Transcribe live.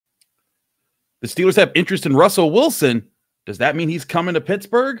The Steelers have interest in Russell Wilson. Does that mean he's coming to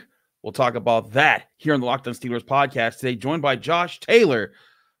Pittsburgh? We'll talk about that here on the Locked On Steelers podcast today, joined by Josh Taylor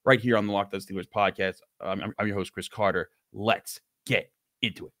right here on the Locked On Steelers podcast. I'm your host, Chris Carter. Let's get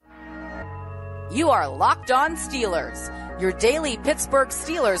into it. You are Locked On Steelers, your daily Pittsburgh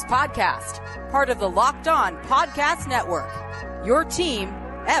Steelers podcast, part of the Locked On Podcast Network, your team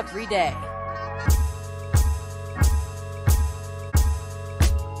every day.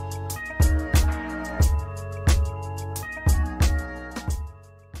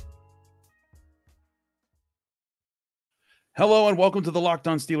 Hello and welcome to the Locked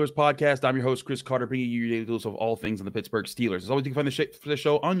On Steelers podcast. I'm your host, Chris Carter, bringing you your daily dose of all things on the Pittsburgh Steelers. As always, you can find the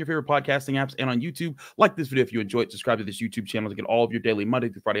show on your favorite podcasting apps and on YouTube. Like this video if you enjoy it. Subscribe to this YouTube channel to get all of your daily Monday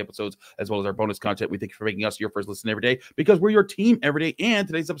through Friday episodes, as well as our bonus content. We thank you for making us your first listen every day because we're your team every day. And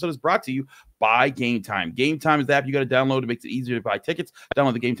today's episode is brought to you by Game Time. Game Time is the app you got to download. It makes it easier to buy tickets.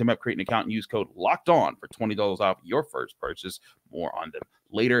 Download the Game Time app, create an account, and use code LOCKEDON for $20 off your first purchase. More on them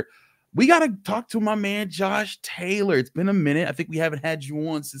later. We got to talk to my man, Josh Taylor. It's been a minute. I think we haven't had you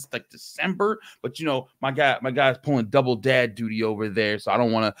on since like December, but you know, my guy's pulling double dad duty over there, so I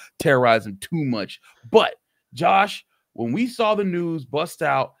don't want to terrorize him too much. But Josh, when we saw the news bust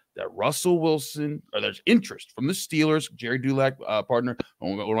out that Russell Wilson, or there's interest from the Steelers, Jerry Dulac, partner,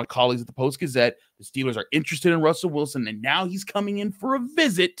 one of my colleagues at the Post-Gazette, the Steelers are interested in Russell Wilson, and now he's coming in for a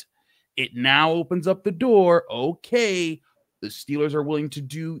visit. It now opens up the door. Okay, the Steelers are willing to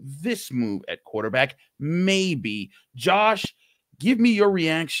do this move at quarterback. Maybe. Josh, give me your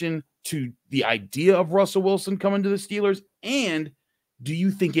reaction to the idea of Russell Wilson coming to the Steelers, and do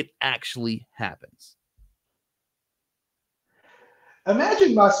you think it actually happens?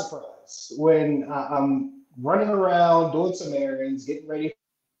 Imagine my surprise when I'm running around, doing some errands, getting ready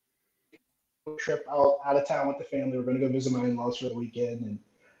for a trip out of town with the family. We're going to go visit my in-laws for the weekend, and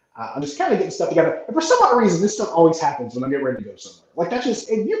I'm just kind of getting stuff together. And for some odd reason, this stuff always happens when I get ready to go somewhere. Like that's just,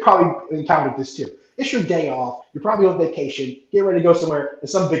 and you probably encountered this too. It's your day off. You're probably on vacation. Get ready to go somewhere, and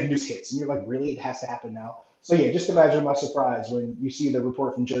some big news hits, and you're like, really? It has to happen now? So yeah, just imagine my surprise when you see the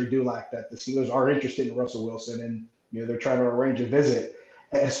report from Jerry Dulac that the Steelers are interested in Russell Wilson, and they're trying to arrange a visit.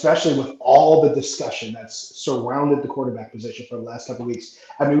 And especially with all the discussion that's surrounded the quarterback position for the last couple of weeks.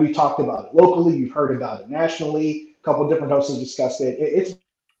 I mean, we talked about it locally. You've heard about it nationally. A couple of different hosts have discussed it. It's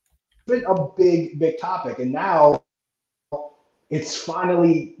been a big topic, and now it's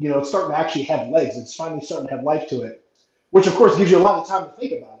finally, it's starting to actually have legs. It's finally starting to have life to it, which of course gives you a lot of time to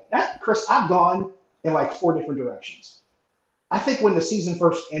think about it. Chris, I've gone in like 4 different directions. I think when the season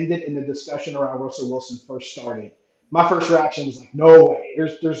first ended and the discussion around Russell Wilson first started, my first reaction was like, no way.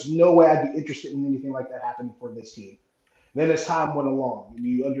 There's no way I'd be interested in anything like that happening for this team. Then as time went along, and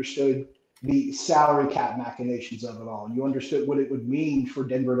you understood the salary cap machinations of it all, and you understood what it would mean for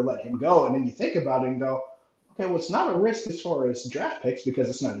Denver to let him go, and then you think about it and go, okay, well, it's not a risk as far as draft picks because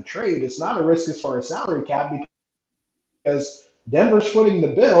it's not a trade. It's not a risk as far as salary cap because Denver's footing the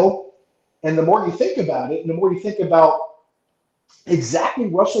bill, and the more you think about it, and the more you think about exactly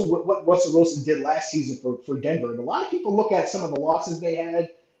what Russell Wilson did last season for Denver, and a lot of people look at some of the losses they had,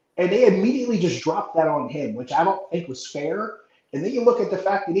 and they immediately just dropped that on him, which I don't think was fair. And then you look at the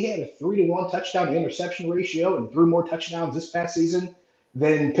fact that he had a 3-to-1 touchdown to interception ratio and threw more touchdowns this past season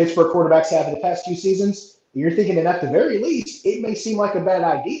than Pittsburgh quarterbacks have in the past 2 seasons. And you're thinking that at the very least, it may seem like a bad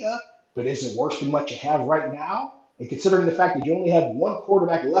idea, but is it worse than what you have right now? And considering the fact that you only have 1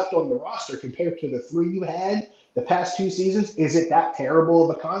 quarterback left on the roster compared to the 3 you had the past 2 seasons, is it that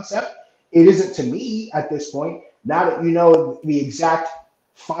terrible of a concept? It isn't to me at this point. Now that you know the exact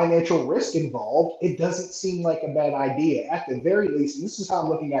financial risk involved, it doesn't seem like a bad idea. At the very least, and this is how I'm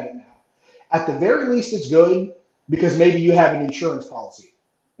looking at it now, at the very least it's good because maybe you have an insurance policy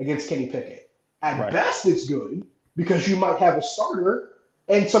against Kenny Pickett. At best it's good because you might have a starter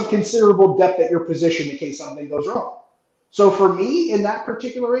and some considerable depth at your position in case something goes wrong. So for me, in that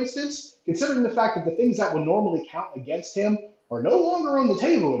particular instance, considering the fact that the things that would normally count against him are no longer on the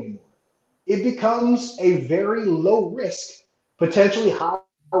table anymore, it becomes a very low risk, potentially high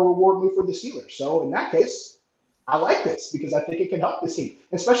reward move for the Steelers. So in that case, I like this because I think it can help this team,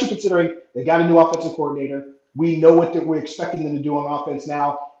 especially considering they got a new offensive coordinator. We know what we're expecting them to do on offense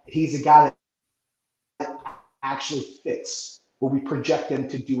now. He's a guy that actually fits what we project him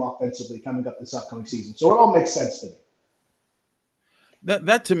to do offensively coming up this upcoming season. So it all makes sense to me.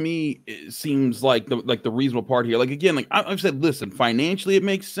 That to me seems like the reasonable part here. Like again, like I've said, listen, financially it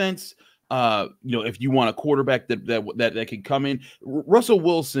makes sense. If you want a quarterback that can come in, Russell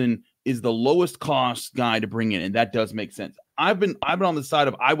Wilson is the lowest cost guy to bring in, and that does make sense. I've been on the side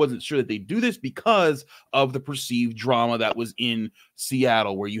of I wasn't sure that they do this because of the perceived drama that was in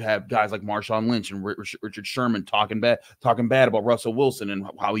Seattle, where you have guys like Marshawn Lynch and Richard Sherman talking bad about Russell Wilson and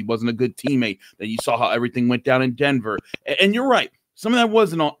how he wasn't a good teammate. Then you saw how everything went down in Denver, and you're right. Some of that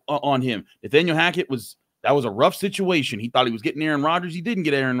wasn't on him. Nathaniel Hackett that was a rough situation. He thought he was getting Aaron Rodgers. He didn't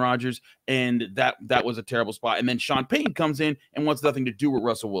get Aaron Rodgers, and that was a terrible spot. And then Sean Payton comes in and wants nothing to do with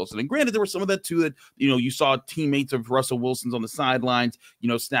Russell Wilson. And granted, there was some of that too, that, you saw teammates of Russell Wilson's on the sidelines,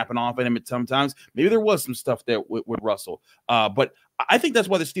 snapping off at him at sometimes. Maybe there was some stuff there with Russell. But I think that's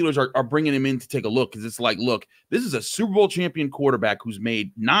why the Steelers are bringing him in to take a look, because it's like, look, this is a Super Bowl champion quarterback who's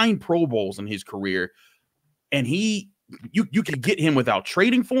made 9 Pro Bowls in his career, and you can get him without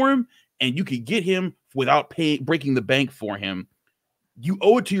trading for him, and you could get him without breaking the bank for him. You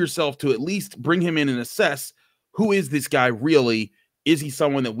owe it to yourself to at least bring him in and assess, who is this guy really? Is he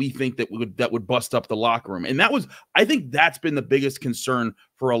someone that we think that would bust up the locker room? And I think that's been the biggest concern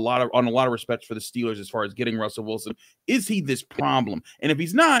for a lot of respects for the Steelers as far as getting Russell Wilson. Is he this problem? And if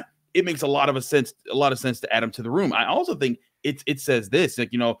he's not, it makes a lot of sense to add him to the room. I also think it says this,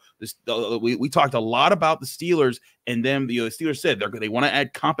 like, we talked a lot about the Steelers, and then the Steelers said they want to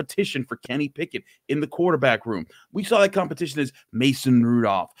add competition for Kenny Pickett in the quarterback room. We saw that competition as Mason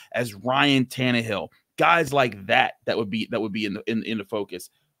Rudolph, as Ryan Tannehill, guys like that would be in the focus.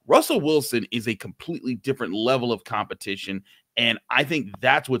 Russell Wilson is a completely different level of competition, and I think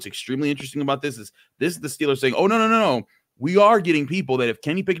that's what's extremely interesting about this is the Steelers saying, oh, no. We are getting people that if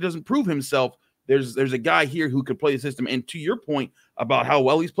Kenny Pickett doesn't prove himself, there's a guy here who could play the system. And to your point about how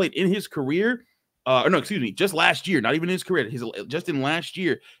well he's played in his career, just last year, not even in his career, just in last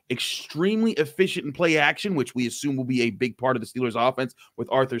year, extremely efficient in play action, which we assume will be a big part of the Steelers offense with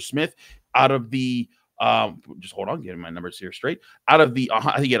Arthur Smith. Out of the just hold on, getting my numbers here straight. Out of the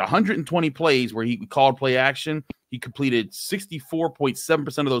I think he had 120 plays where he called play action. He completed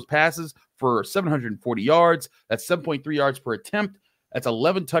 64.7% of those passes for 740 yards. That's 7.3 yards per attempt. That's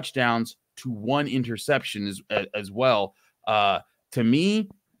 11 touchdowns to 1 interception as well. To me,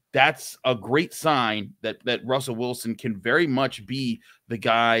 that's a great sign that Russell Wilson can very much be the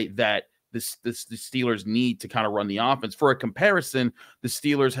guy that the Steelers need to kind of run the offense. For a comparison, the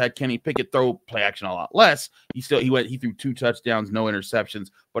Steelers had Kenny Pickett throw play action a lot less. He threw 2 touchdowns, no interceptions,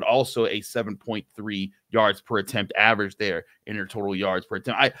 but also a 7.3 yards per attempt average there in their total yards per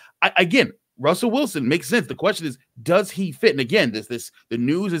attempt. Again, Russell Wilson makes sense. The question is, does he fit? And again, the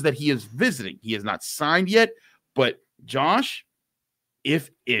news is that he is visiting. He has not signed yet, but Josh,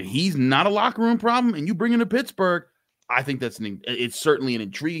 if he's not a locker room problem and you bring him to Pittsburgh, I think it's certainly an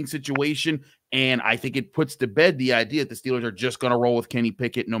intriguing situation, and I think it puts to bed the idea that the Steelers are just going to roll with Kenny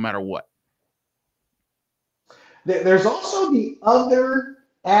Pickett no matter what. There's also the other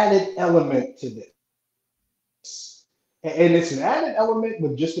added element to this, and it's an added element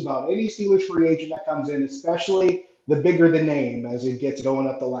with just about any Steelers free agent that comes in, especially the bigger the name as it gets going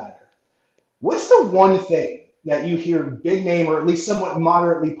up the ladder. What's the one thing that you hear big name or at least somewhat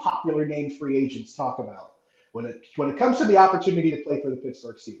moderately popular name free agents talk about when it comes to the opportunity to play for the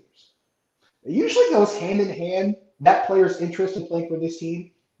Pittsburgh Steelers? It usually goes hand in hand, that player's interest in playing for this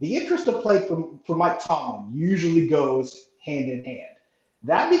team. The interest of playing for Mike Tomlin usually goes hand in hand.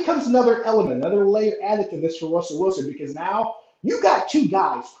 That becomes another element, another layer added to this for Russell Wilson, because now you got 2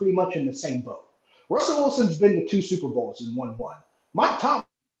 guys pretty much in the same boat. Russell Wilson's been to 2 Super Bowls and won 1. Mike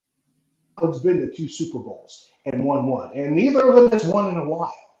Tomlin's been to 2 Super Bowls and won 1. And neither of them has won in a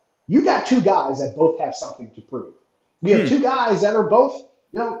while. You got 2 guys that both have something to prove. You have 2 guys that are both,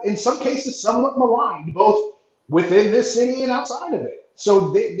 in some cases, somewhat maligned, both within this city and outside of it.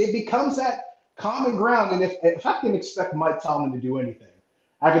 So it becomes that common ground. And if I can expect Mike Tomlin to do anything,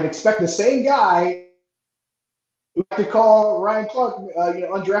 I can expect the same guy who I could call Ryan Clark,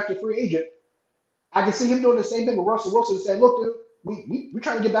 undrafted free agent. I can see him doing the same thing with Russell Wilson and saying, look, dude, we're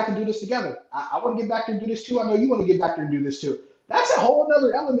trying to get back and do this together. I want to get back there and do this too. I know you want to get back there and do this too. That's a whole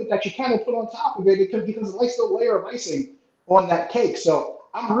other element that you kind of put on top of it. It becomes a nice little layer of icing on that cake. So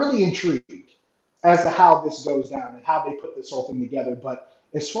I'm really intrigued as to how this goes down and how they put this whole thing together. But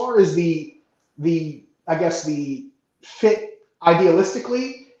as far as the fit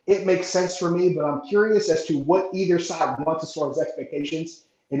idealistically, it makes sense for me. But I'm curious as to what either side wants as far as expectations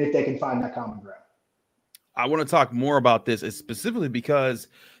and if they can find that common ground. I want to talk more about this, specifically because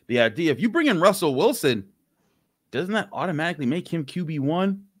the idea, if you bring in Russell Wilson, doesn't that automatically make him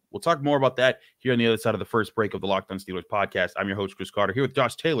QB1? We'll talk more about that here on the other side of the first break of the Locked On Steelers podcast. I'm your host, Chris Carter, here with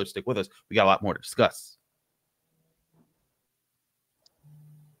Josh Taylor. Stick with us. We got a lot more to discuss.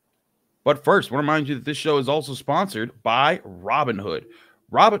 But first, I want to remind you that this show is also sponsored by Robinhood.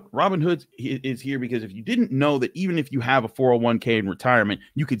 Robinhood is here because if you didn't know that even if you have a 401k in retirement,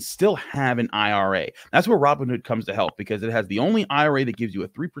 you could still have an IRA. That's where Robinhood comes to help because it has the only IRA that gives you a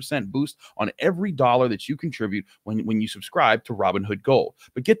 3% boost on every dollar that you contribute when you subscribe to Robinhood Gold.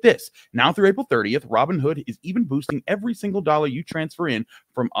 But get this, now through April 30th, Robinhood is even boosting every single dollar you transfer in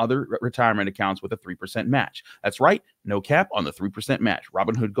from other retirement accounts with a 3% match. That's right, no cap on the 3% match.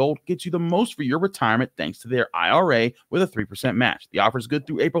 Robinhood Gold gets you the most for your retirement thanks to their IRA with a 3% match. The offer is good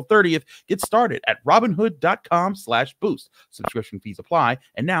through April 30th. Get started at robinhood.com/boost. Subscription fees apply.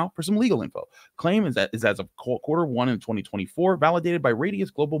 And now for some legal info. Claim is as of Q1 in 2024, validated by Radius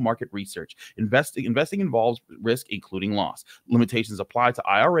Global Market Research. Investing involves risk, including loss. Limitations apply to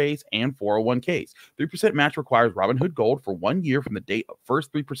IRAs and 401ks. 3% match requires Robinhood Gold for 1 year from the date of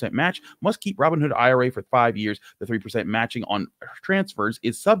first 3% match. Must keep Robinhood IRA for 5 years. The 3% matching on transfers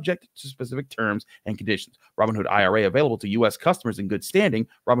is subject to specific terms and conditions. Robinhood IRA available to U.S. customers in good standing.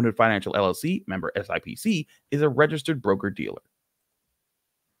 Robinhood Financial LLC, member SIPC, is a registered broker-dealer.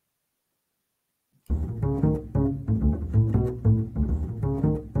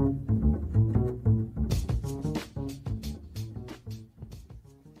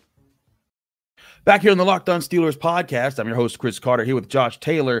 Back here on the Locked On Steelers podcast, I'm your host, Chris Carter, here with Josh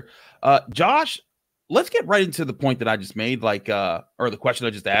Taylor. Josh, let's get right into the point that I just made, or the question I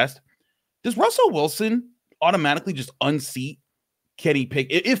just asked. Does Russell Wilson automatically just unseat Kenny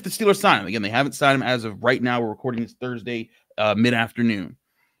Pickett if the Steelers sign him? Again, they haven't signed him as of right now. We're recording this Thursday mid-afternoon.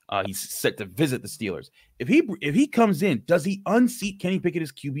 He's set to visit the Steelers. If he comes in, does he unseat Kenny Pickett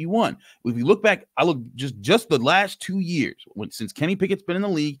as QB1? If we look back, I look just the last 2 years since Kenny Pickett's been in the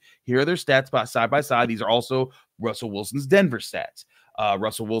league. Here are their stats side by side. These are also Russell Wilson's Denver stats.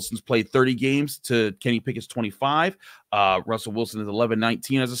 Russell Wilson's played 30 games to Kenny Pickett's 25. Russell Wilson is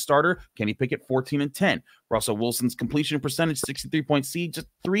 11-19 as a starter. Kenny Pickett 14-10. Russell Wilson's completion percentage 63.6, just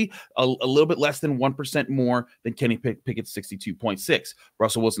a little bit less than 1% more than Kenny Pickett's 62.6.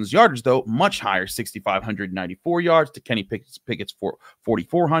 Russell Wilson's yardage, though, much higher, 6,594 yards to Kenny Pickett's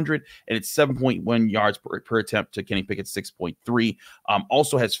 4,400, and it's 7.1 yards per attempt to Kenny Pickett's 6.3.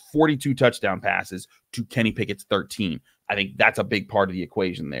 Also has 42 touchdown passes to Kenny Pickett's 13. I think that's a big part of the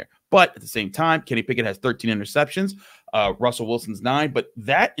equation there. But at the same time, Kenny Pickett has 13 interceptions. Russell Wilson's 9. But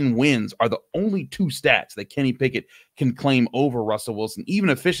that and wins are the only two stats that Kenny Pickett can claim over Russell Wilson, even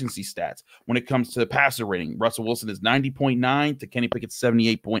efficiency stats. When it comes to passer rating, Russell Wilson is 90.9 to Kenny Pickett's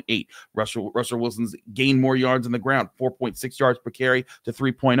 78.8. Russell Wilson's gained more yards on the ground, 4.6 yards per carry to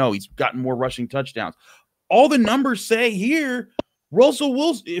 3.0. He's gotten more rushing touchdowns. All the numbers say here, Russell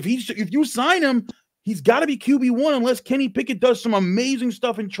Wilson, if you sign him, he's got to be QB1 unless Kenny Pickett does some amazing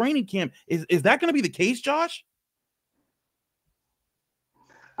stuff in training camp. Is that going to be the case, Josh?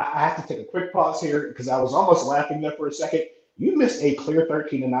 I have to take a quick pause here because I was almost laughing there for a second. You missed a clear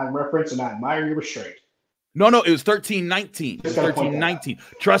 13-9 reference, and I admire your restraint. No, it was 13-19. It was 13-19.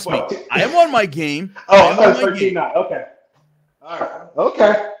 Trust me, I am on my game. Oh, 13-9. Okay. All right.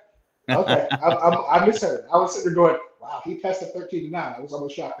 Okay. I misheard. I was sitting there going, wow, he passed at 13-9. I was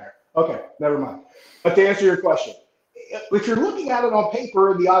almost shocked there. Okay, never mind. But to answer your question, if you're looking at it on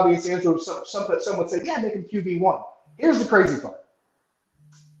paper, the obvious answer is some would say, yeah, make him QB1. Here's the crazy part.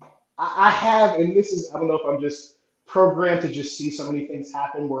 I have, and this is, I don't know if I'm just programmed to just see so many things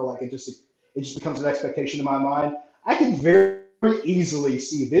happen where like it just becomes an expectation in my mind. I can very easily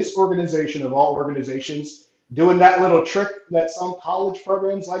see this organization of all organizations doing that little trick that some college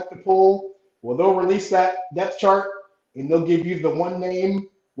programs like to pull. Well, they'll release that depth chart and they'll give you the one name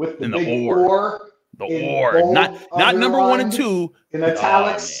with the big or. The or. Not number 1 and 2. In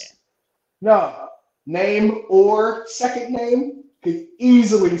italics. No. Name or second name. Could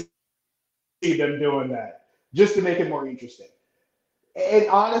easily see them doing that just to make it more interesting. And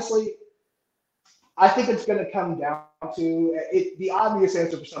honestly, I think it's going to come down to it. The obvious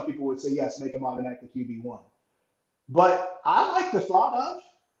answer for some people would say, yes, make him automatically QB1. But I like the thought of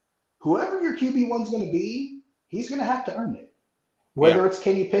whoever your QB1 is going to be, he's going to have to earn it. Whether it's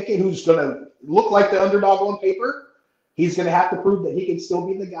Kenny Pickett, who's going to look like the underdog on paper, he's going to have to prove that he can still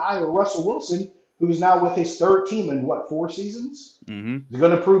be the guy, or Russell Wilson, who's now with his third team in, 4 seasons? Mm-hmm. He's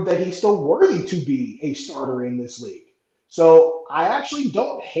going to prove that he's still worthy to be a starter in this league. So I actually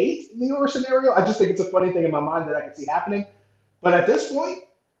don't hate the or scenario. I just think it's a funny thing in my mind that I can see happening. But at this point,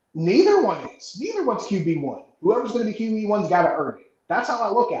 neither one is. Neither one's QB1. Whoever's going to be QB1's got to earn it. That's how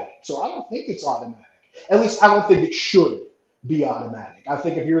I look at it. So I don't think it's automatic. At least I don't think it should be automatic. I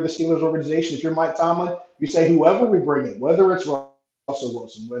think if you're the Steelers organization, if you're Mike Tomlin, you say whoever we bring in, whether it's Russell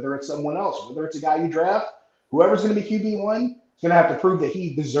Wilson, whether it's someone else, whether it's a guy you draft, whoever's going to be QB1 is going to have to prove that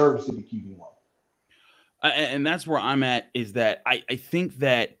he deserves to be QB1. And that's where I'm at, is that I think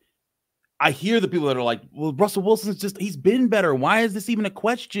that I hear the people that are like, well, Russell Wilson's he's been better. Why is this even a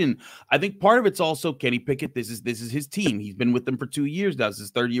question? I think part of it's also Kenny Pickett. This is his team. He's been with them for 2 years now. This is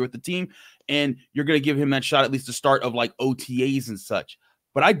his third year with the team. And you're going to give him that shot, at least the start of like OTAs and such.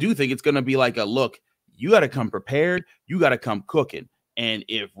 But I do think it's going to be like look, you got to come prepared. You got to come cooking. And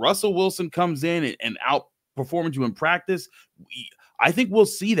if Russell Wilson comes in and outperforms you in practice, I think we'll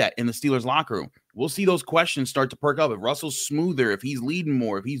see that in the Steelers locker room. We'll see those questions start to perk up. If Russell's smoother, if he's leading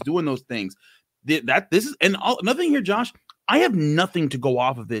more, if he's doing those things, another thing here, Josh, I have nothing to go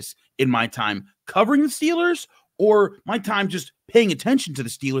off of this in my time covering the Steelers or my time just paying attention to the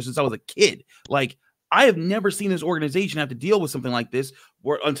Steelers since I was a kid. Like, I have never seen this organization have to deal with something like this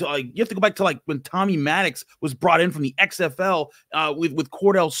until you have to go back to like when Tommy Maddox was brought in from the XFL with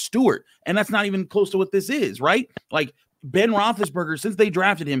Cordell Stewart. And that's not even close to what this is, right? Like, Ben Roethlisberger, since they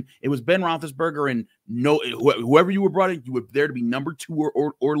drafted him, it was Ben Roethlisberger and whoever you were brought in, you were there to be number 2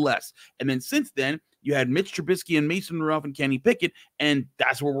 or less. And then since then, you had Mitch Trubisky and Mason Rudolph and Kenny Pickett, and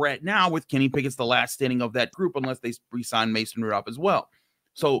that's where we're at now with Kenny Pickett's the last standing of that group unless they re-sign Mason Rudolph as well.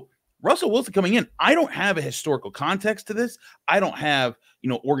 So Russell Wilson coming in, I don't have a historical context to this. I don't have,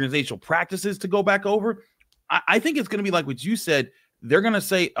 organizational practices to go back over. I think it's going to be like what you said. They're going to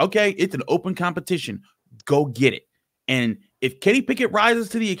say, okay, it's an open competition. Go get it. And if Kenny Pickett rises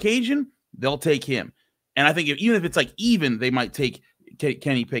to the occasion, they'll take him. And I think even if it's like even, they might take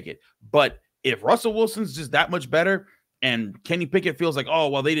Kenny Pickett. But if Russell Wilson's just that much better and Kenny Pickett feels like, oh,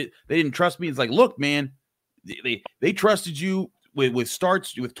 well, they didn't trust me. It's like, look, man, they trusted you with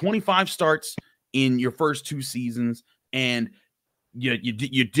 25 starts in your first 2 seasons. And you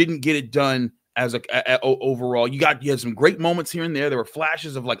didn't get it done as overall. You had some great moments here and there. There were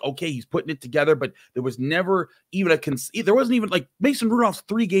flashes of like, okay, he's putting it together, but there was never even there wasn't even like Mason Rudolph's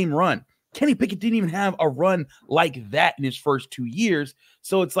 3-game run. Kenny Pickett didn't even have a run like that in his first 2 years.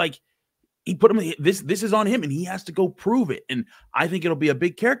 So it's like he put him, this is on him and he has to go prove it. And I think it'll be a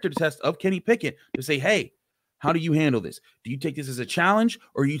big character test of Kenny Pickett to say, hey, how do you handle this? Do you take this as a challenge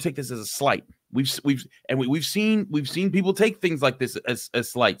or do you take this as a slight? We've seen people take things like this as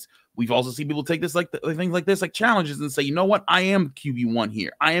slights. We've also seen people take this things like this like challenges and say, you know what? I am QB1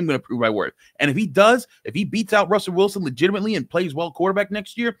 here. I am going to prove my worth. And if he beats out Russell Wilson legitimately and plays well quarterback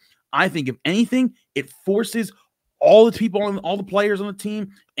next year, I think if anything, it forces all the people and all the players on the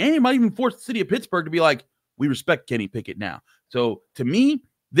team, and it might even force the city of Pittsburgh to be like, we respect Kenny Pickett now. So to me,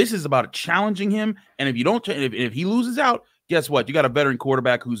 this is about challenging him. And if you don't, if he loses out, guess what? You got a veteran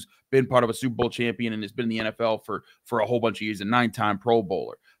quarterback who's been part of a Super Bowl champion and has been in the NFL for a whole bunch of years, a 9-time Pro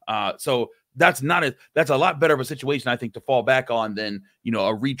Bowler. So that's a lot better of a situation, I think, to fall back on than,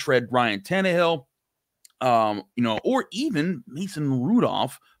 a retread Ryan Tannehill, or even Mason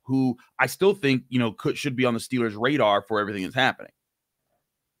Rudolph, who I still think, should be on the Steelers' radar for everything that's happening.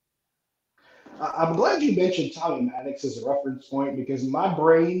 I'm glad you mentioned Tommy Maddox as a reference point because my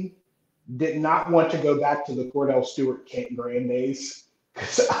brain did not want to go back to the Cordell Stewart Kent Graham days.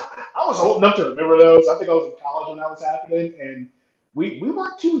 I was old enough to remember those. I think I was in college when that was happening, and we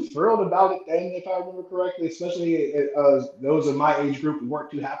weren't too thrilled about it then, if I remember correctly, especially those in my age group. We weren't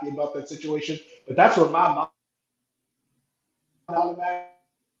too happy about that situation. But that's where my mind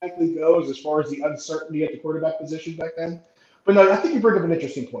automatically goes as far as the uncertainty at the quarterback position back then. But no, I think you bring up an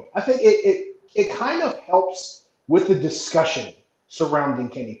interesting point. I think it kind of helps with the discussion surrounding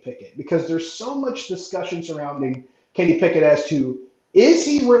Kenny Pickett because there's so much discussion surrounding Kenny Pickett as to, is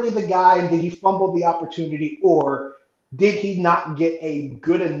he really the guy and did he fumble the opportunity, or did he not get a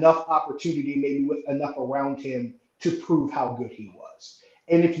good enough opportunity, maybe with enough around him to prove how good he was?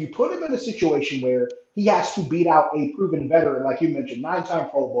 And if you put him in a situation where he has to beat out a proven veteran, like you mentioned, 9-time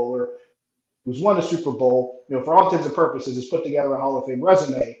Pro Bowler, who's won a Super Bowl, for all intents and purposes, has put together a Hall of Fame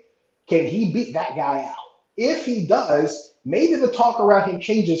resume, can he beat that guy out? If he does, maybe the talk around him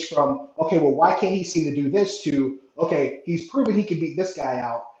changes from, okay, well, why can't he seem to do this to, okay, he's proven he can beat this guy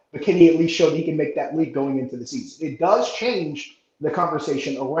out, but can he at least show that he can make that leap going into the season? It does change the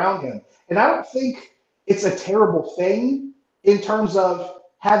conversation around him. And I don't think it's a terrible thing in terms of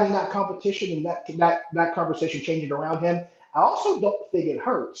having that competition and that conversation changing around him. I also don't think it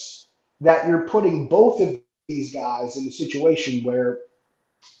hurts that you're putting both of these guys in a situation where,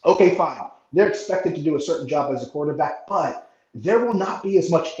 okay, fine, they're expected to do a certain job as a quarterback, but there will not be as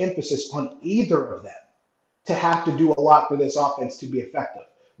much emphasis on either of them to have to do a lot for this offense to be effective.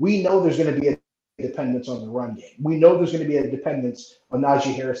 We know there's going to be a dependence on the run game. We know there's going to be a dependence on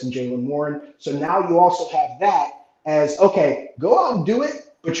Najee Harris and Jalen Warren. So now you also have that as, okay, go out and do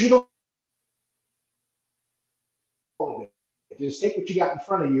it, but you don't just take what you got in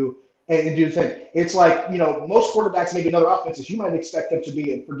front of you and do the thing. It's like, most quarterbacks, maybe in other offenses, you might expect them to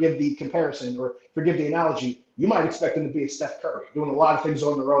be, forgive the comparison or forgive the analogy, you might expect them to be a Steph Curry, doing a lot of things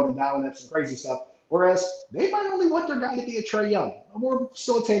on their own and dialing up some crazy stuff. Whereas they might only want their guy to be a Trae Young, a more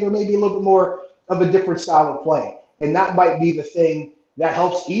facilitator, maybe a little bit more of a different style of play. And that might be the thing that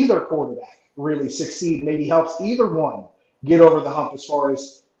helps either quarterback really succeed, maybe helps either one get over the hump as far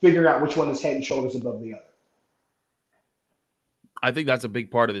as figuring out which one is head and shoulders above the other. I think that's a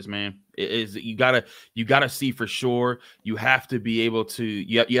big part of this, man. Is you gotta see for sure. You have to be able to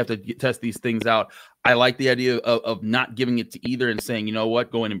you have to test these things out. I like the idea of not giving it to either and saying, you know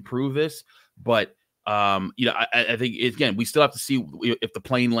what, go and improve this. But I think again, we still have to see if the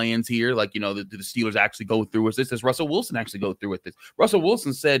plane lands here. Like, do the Steelers actually go through with this? Does Russell Wilson actually go through with this? Russell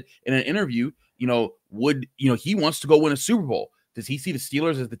Wilson said in an interview, he wants to go win a Super Bowl. Does he see the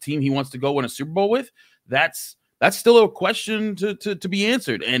Steelers as the team he wants to go win a Super Bowl with? That's still a question to be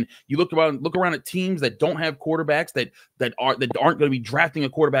answered. And you look around at teams that don't have quarterbacks that aren't going to be drafting a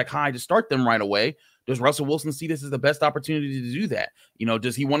quarterback high to start them right away. Does Russell Wilson see this as the best opportunity to do that?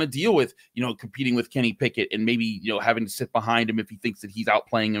 Does he want to deal with, competing with Kenny Pickett and maybe, having to sit behind him if he thinks that he's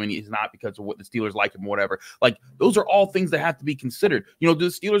outplaying him and he's not because of what the Steelers like him or whatever? Like, those are all things that have to be considered. Do the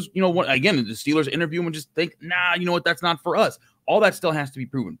Steelers, again, the Steelers interview him and just think, nah, you know what, that's not for us. All that still has to be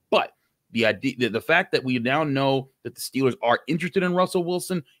proven. But the idea, the fact that we now know that the Steelers are interested in Russell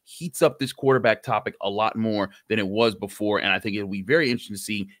Wilson heats up this quarterback topic a lot more than it was before. And I think it'll be very interesting to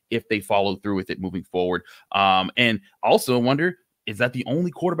see if they follow through with it moving forward. And also wonder, is that the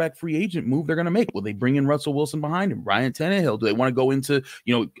only quarterback free agent move they're going to make? Will they bring in Russell Wilson behind him? Ryan Tannehill? Do they want to go into,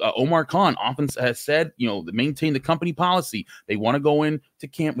 Omar Khan often has said, maintain the company policy. They want to go into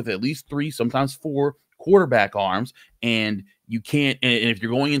camp with at least 3, sometimes 4 quarterback arms, and you can't. And if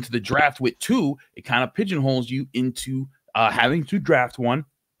you're going into the draft with 2, it kind of pigeonholes you into having to draft one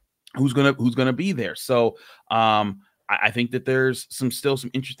who's gonna be there. So I think that there's still some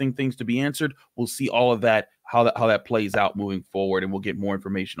interesting things to be answered. We'll see all of that, how that plays out moving forward, and we'll get more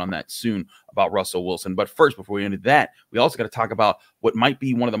information on that soon about Russell Wilson. But first, before we end that, we also got to talk about what might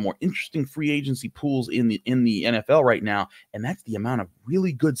be one of the more interesting free agency pools in the NFL right now, and that's the amount of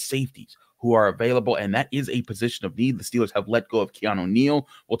really good safeties who are available, and that is a position of need. The Steelers have let go of Keeanu Neal.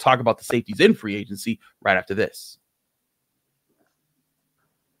 We'll talk about the safeties in free agency right after this.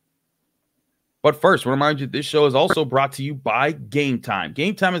 But first, I want to remind you this show is also brought to you by Game Time.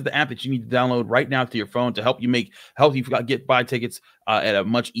 Game Time is the app that you need to download right now to your phone to help you buy tickets at a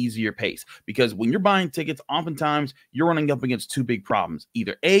much easier pace. Because when you're buying tickets, oftentimes you're running up against 2 big problems.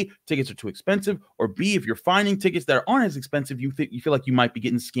 Either A, tickets are too expensive, or B, if you're finding tickets that aren't as expensive, you feel like you might be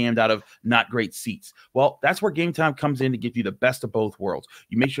getting scammed out of not great seats. Well, that's where Game Time comes in to give you the best of both worlds.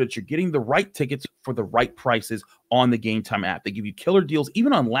 You make sure that you're getting the right tickets for the right prices on the Game Time app. They give you killer deals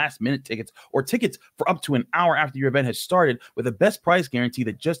even on last-minute tickets or tickets for up to an hour after your event has started with a best price guarantee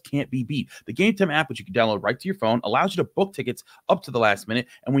that just can't be beat. The Game Time app, which you can download right to your phone, allows you to book tickets up to the last minute.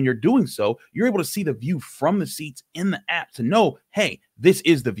 And when you're doing so, you're able to see the view from the seats in the app to know, hey, this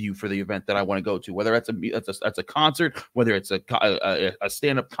is the view for the event that I want to go to, whether that's a concert, whether it's a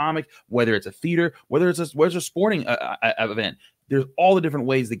stand-up comic, whether it's a theater, whether it's a sporting event. There's all the different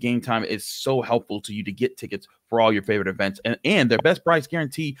ways the Game Time is so helpful to you to get tickets for all your favorite events. And their best price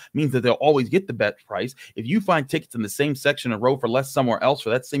guarantee means that they'll always get the best price. If you find tickets in the same section or row for less somewhere else for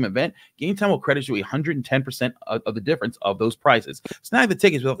that same event, Game Time will credit you 110% of the difference of those prices. Snag the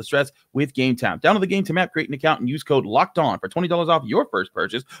tickets without the stress with Game Time. Download the Game Time app, create an account, and use code LOCKEDON for $20 off your first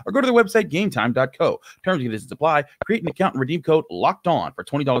purchase, or go to the website gametime.co. Terms and conditions apply. Create an account and redeem code LOCKEDON for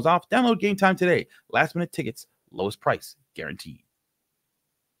 $20 off. Download Game Time today. Last minute tickets, lowest price guaranteed.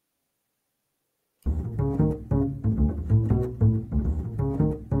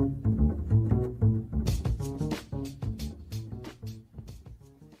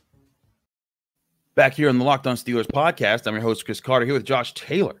 Back here on the Locked On Steelers podcast, I'm your host, Chris Carter, here with Josh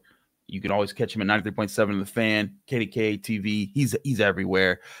Taylor. You can always catch him at 93.7 The Fan, KDK TV. He's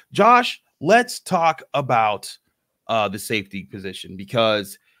everywhere. Josh, let's talk about the safety position,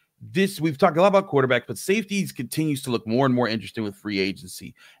 because we've talked a lot about quarterbacks, but safeties continues to look more and more interesting with free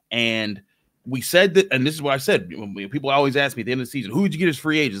agency. And we said that, and this is what I said. People always ask me at the end of the season, who did you get as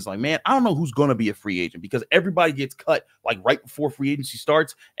free agents? Like, man, I don't know who's going to be a free agent, because everybody gets cut like right before free agency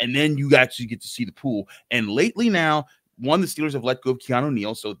starts, and then you actually get to see the pool. And lately now, the Steelers have let go of Keeanu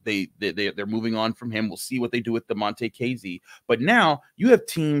Neal, so they're moving on from him. We'll see what they do with DeMonte KZ. But now you have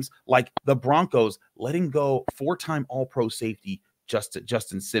teams like the Broncos letting go 4-time All-Pro safety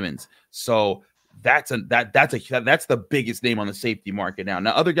Justin Simmons. So that's the biggest name on the safety market now.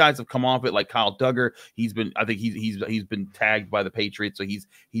 Now other guys have come off it, like Kyle Duggar. He's been tagged by the Patriots, so he's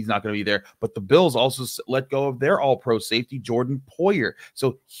not going to be there. But the Bills also let go of their All-Pro safety Jordan Poyer,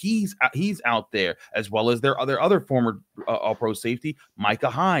 so he's out there, as well as their other former All-Pro safety Minkah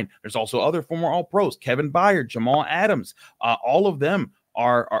Fitzpatrick. There's also other former All-Pros, Kevin Byard, Jamal Adams. All of them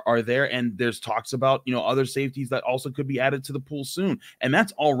are there, and there's talks about other safeties that also could be added to the pool soon, and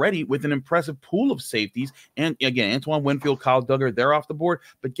that's already with an impressive pool of safeties. And again, Antoine Winfield, Kyle Duggar, they're off the board,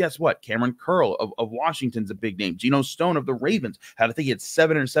 but guess what? Cameron Curl of Washington's a big name. Geno Stone of the Ravens I think he had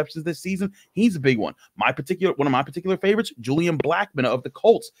 7 interceptions this season. He's a big one. One of my particular favorites, Julian Blackmon of the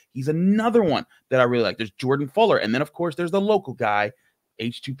Colts. He's another one that I really like. There's Jordan Fuller, and then of course there's the local guy,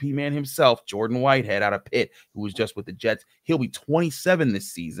 H2P man himself, Jordan Whitehead out of Pitt, who was just with the Jets. He'll be 27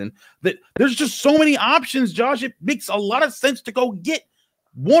 this season. There's just so many options, Josh. It makes a lot of sense to go get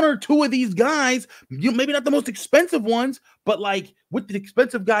 1 or 2 of these guys. Maybe not the most expensive ones, but like with the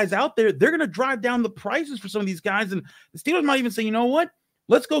expensive guys out there, they're going to drive down the prices for some of these guys. And the Steelers might even say, you know what?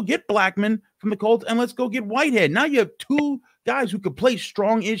 Let's go get Blackmon from the Colts and let's go get Whitehead. Now you have 2 guys who could play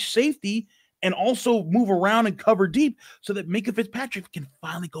strong-ish safety and also move around and cover deep, so that Minkah Fitzpatrick can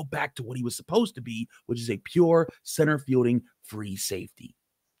finally go back to what he was supposed to be, which is a pure center fielding free safety.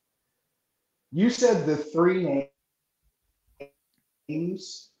 You said the 3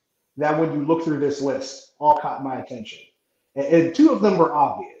 names that when you look through this list all caught my attention. And 2 of them were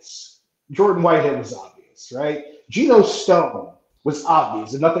obvious. Jordan Whitehead was obvious, right? Geno Stone was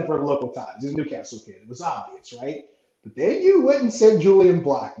obvious, and nothing for the local Times. He's a Newcastle kid. It was obvious, right? But then you went and said Julian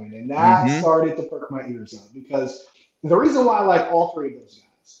Blackmon, and that started to perk my ears up, because the reason why I like all 3 of those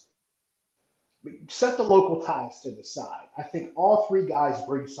guys, set the local ties to the side. I think all 3 guys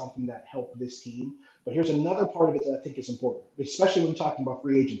bring something that help this team. But here's another part of it that I think is important, especially when talking about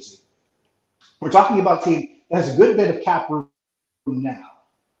free agency. We're talking about a team that has a good bit of cap room now,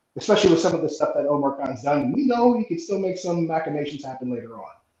 especially with some of the stuff that Omar Khan's done. We know he could still make some machinations happen later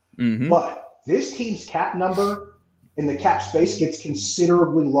on. But this team's cap number and the cap space gets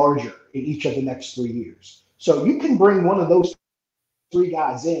considerably larger in each of the next 3 years. So you can bring one of those 3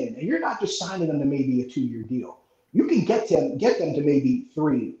 guys in, and you're not just signing them to maybe a 2-year deal. You can get them to maybe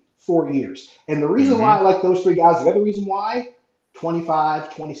 3-4 years. And the reason why I like those 3 guys, the other reason why,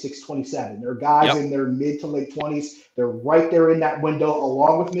 25, 26, 27. They're guys in their mid to late 20s. They're right there in that window,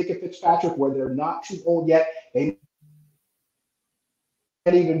 along with Minkah Fitzpatrick, where they're not too old yet. They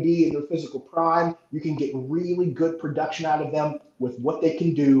can't even be in their physical prime. You can get really good production out of them with what they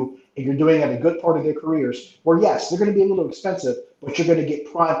can do, and you're doing at a good part of their careers, where yes, they're going to be a little expensive, but you're going to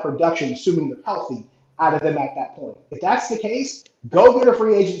get prime production, assuming they're healthy, out of them at that point. If that's the case, go get a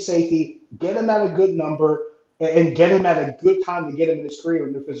free agent safety, get him at a good number, and get him at a good time to get him in his career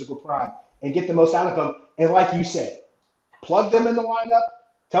in their physical prime, and get the most out of them. And like you said, plug them in the lineup,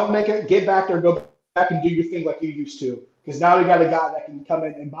 tell them, get back there, go back and do your thing like you used to. Because now you got a guy that can come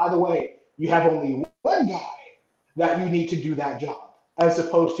in. And by the way, you have only 1 guy that you need to do that job, as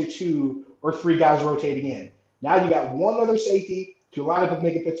opposed to 2 or 3 guys rotating in. Now you got 1 other safety to line up with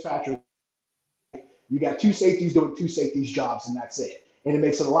Minkah Fitzpatrick. You got 2 safeties doing 2 safeties jobs, and that's it. And it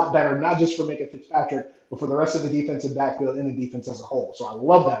makes it a lot better, not just for Minkah Fitzpatrick, but for the rest of the defensive backfield and the defense as a whole. So I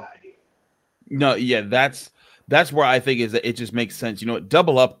love that idea. No, yeah, that's where I think is that it just makes sense.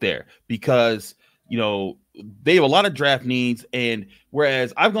 Double up there, because they have a lot of draft needs, and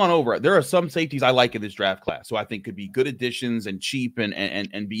whereas I've gone over it, there are some safeties I like in this draft class, so I think could be good additions and cheap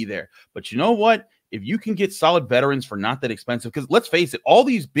and be there. But you know what? If you can get solid veterans for not that expensive, because let's face it, all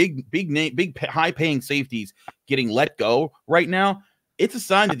these big high paying safeties getting let go right now, it's a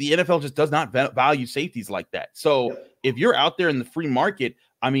sign that the NFL just does not value safeties like that. So if you're out there in the free market,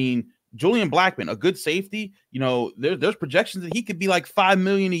 I mean, Julian Blackmon, a good safety, there's projections that he could be like $5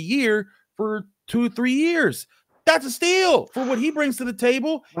 million a year for 2 or 3 years. That's a steal for what he brings to the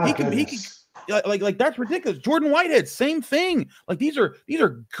table. He could like that's ridiculous. Jordan Whitehead, same thing. Like these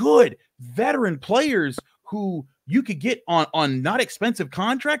are good veteran players who you could get on not expensive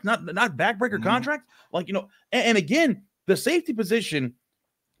contract, not backbreaker contracts. And again, the safety position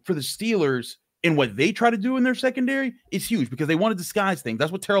for the Steelers and what they try to do in their secondary is huge, because they want to disguise things.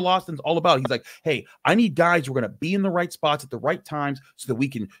 That's what Terrell Austin's all about. He's like, hey, I need guys who are going to be in the right spots at the right times so that we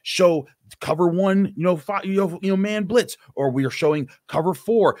can show cover one, man blitz, or we are showing cover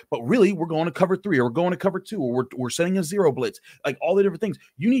 4, but really we're going to cover 3, or we're going to cover 2, or we're setting a zero blitz, like all the different things.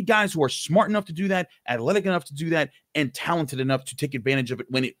 You need guys who are smart enough to do that, athletic enough to do that, and talented enough to take advantage of it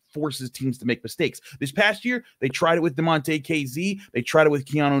when it forces teams to make mistakes. This past year, they tried it with DeMonte KZ. They tried it with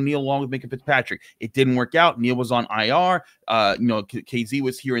Keeanu Neal along with Minkah Fitzpatrick. It didn't work out. Neal was on IR. KZ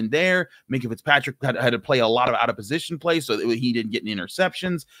was here and there. Minkah Fitzpatrick had to play a lot of out-of-position play so that he didn't get any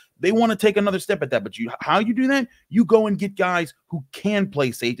interceptions. They want to take another step at that, but how you do that? You go and get guys who can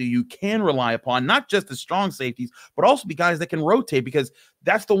play safety, you can rely upon, not just the strong safeties, but also the guys that can rotate, because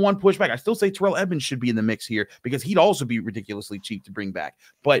that's the one pushback. I still say Terrell Edmunds should be in the mix here because he'd also be ridiculously cheap to bring back.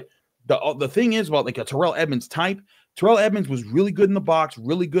 But the thing is about like a Terrell Edmunds type, Terrell Edmunds was really good in the box,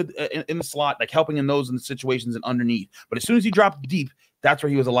 really good in the slot, like helping in those in the situations and underneath. But as soon as he dropped deep, that's where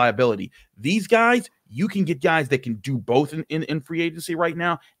he was a liability. These guys, you can get guys that can do both in free agency right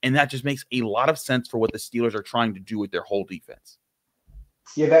now, and that just makes a lot of sense for what the Steelers are trying to do with their whole defense.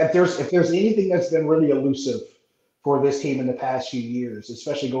 Yeah, if there's anything that's been really elusive for this team in the past few years,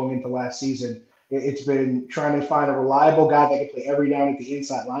 especially going into last season, it's been trying to find a reliable guy that can play every down at the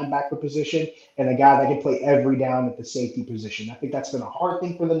inside linebacker position and a guy that can play every down at the safety position. I think that's been a hard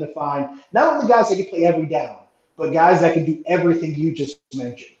thing for them to find. Not only guys that can play every down, but guys that can do everything you just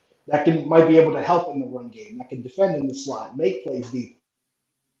mentioned, that might be able to help in the run game, that can defend in the slot, make plays deep.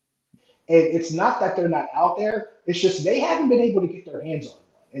 And it's not that they're not out there. It's just they haven't been able to get their hands on one.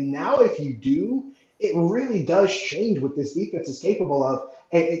 And now if you do, it really does change what this defense is capable of.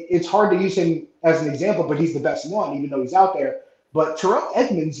 And it's hard to use him as an example, but he's the best one, even though he's out there. But Terrell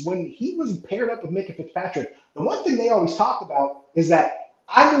Edmunds, when he was paired up with Minkah Fitzpatrick, the one thing they always talk about is that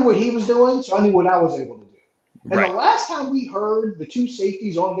I knew what he was doing, so I knew what I was able to do. And The last time we heard the two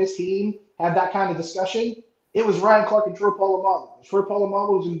safeties on this team have that kind of discussion, it was Ryan Clark and Troy Polamalu. Troy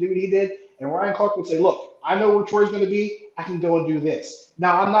Polamalu was going to do what he did, and Ryan Clark would say, look, I know where Troy's going to be. I can go and do this.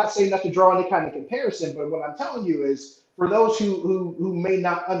 Now, I'm not saying that to draw any kind of comparison, but what I'm telling you is, for those who may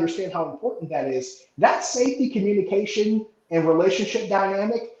not understand how important that is, that safety communication and relationship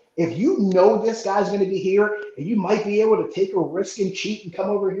dynamic, if you know this guy's going to be here and you might be able to take a risk and cheat and come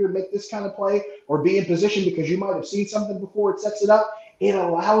over here and make this kind of play or be in position because you might have seen something before it sets it up, it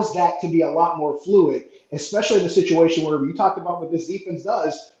allows that to be a lot more fluid, especially in a situation where you talked about what this defense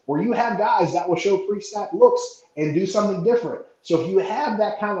does, where you have guys that will show pre-snap looks and do something different. So if you have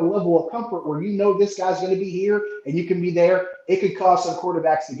that kind of level of comfort where you know this guy's going to be here and you can be there, it could cause some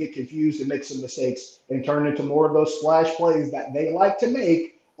quarterbacks to get confused and make some mistakes and turn into more of those splash plays that they like to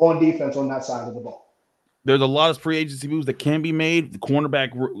make on defense on that side of the ball. There's a lot of free agency moves that can be made. The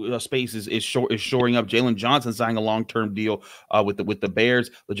cornerback space is shoring up. Jalen Johnson signing a long-term deal with the Bears.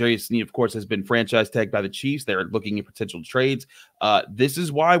 L'Jarius Sneed, of course, has been franchise tagged by the Chiefs. They're looking at potential trades. This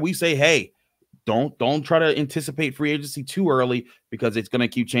is why we say, hey, don't try to anticipate free agency too early, because it's going to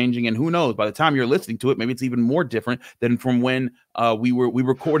keep changing. And who knows, by the time you're listening to it, maybe it's even more different than from when we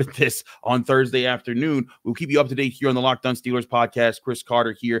recorded this on Thursday afternoon. We'll keep you up to date here on the Locked On Steelers podcast. Chris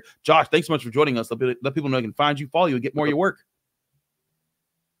Carter here. Josh, thanks so much for joining us. Let people know they can find you, follow you, and get more of your work.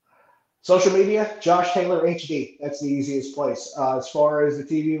 Social media, Josh Taylor HD. That's the easiest place. As far as the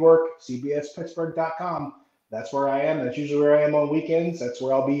TV work, cbspittsburgh.com. That's where I am. That's usually where I am on weekends. That's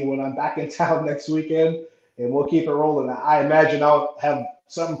where I'll be when I'm back in town next weekend, and we'll keep it rolling. I imagine I'll have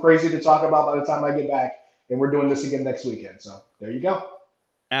something crazy to talk about by the time I get back, and we're doing this again next weekend. So there you go.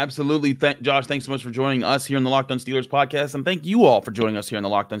 Absolutely. Josh, thanks so much for joining us here on the Locked On Steelers podcast. And thank you all for joining us here on the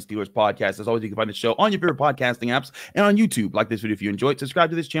Locked On Steelers podcast. As always, you can find the show on your favorite podcasting apps and on YouTube. Like this video if you enjoyed. Subscribe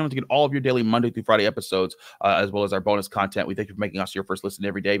to this channel to get all of your daily Monday through Friday episodes, as well as our bonus content. We thank you for making us your first listen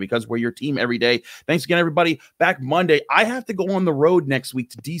every day, because we're your team every day. Thanks again, everybody. Back Monday. I have to go on the road next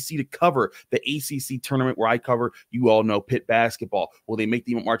week to DC to cover the ACC tournament where I cover, you all know, Pitt basketball. Will they make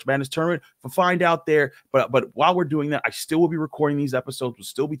the March Madness tournament? We'll find out there. But while we're doing that, I still will be recording these episodes. We'll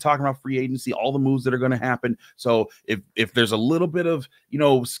still be talking about free agency, all the moves that are going to happen. So if there's a little bit of,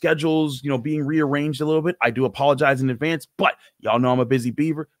 schedules, being rearranged a little bit, I do apologize in advance, but y'all know I'm a busy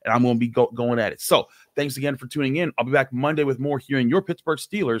beaver and I'm going to be going at it. So thanks again for tuning in. I'll be back Monday with more here in your Pittsburgh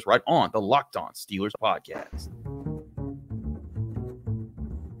Steelers right on the Locked On Steelers podcast.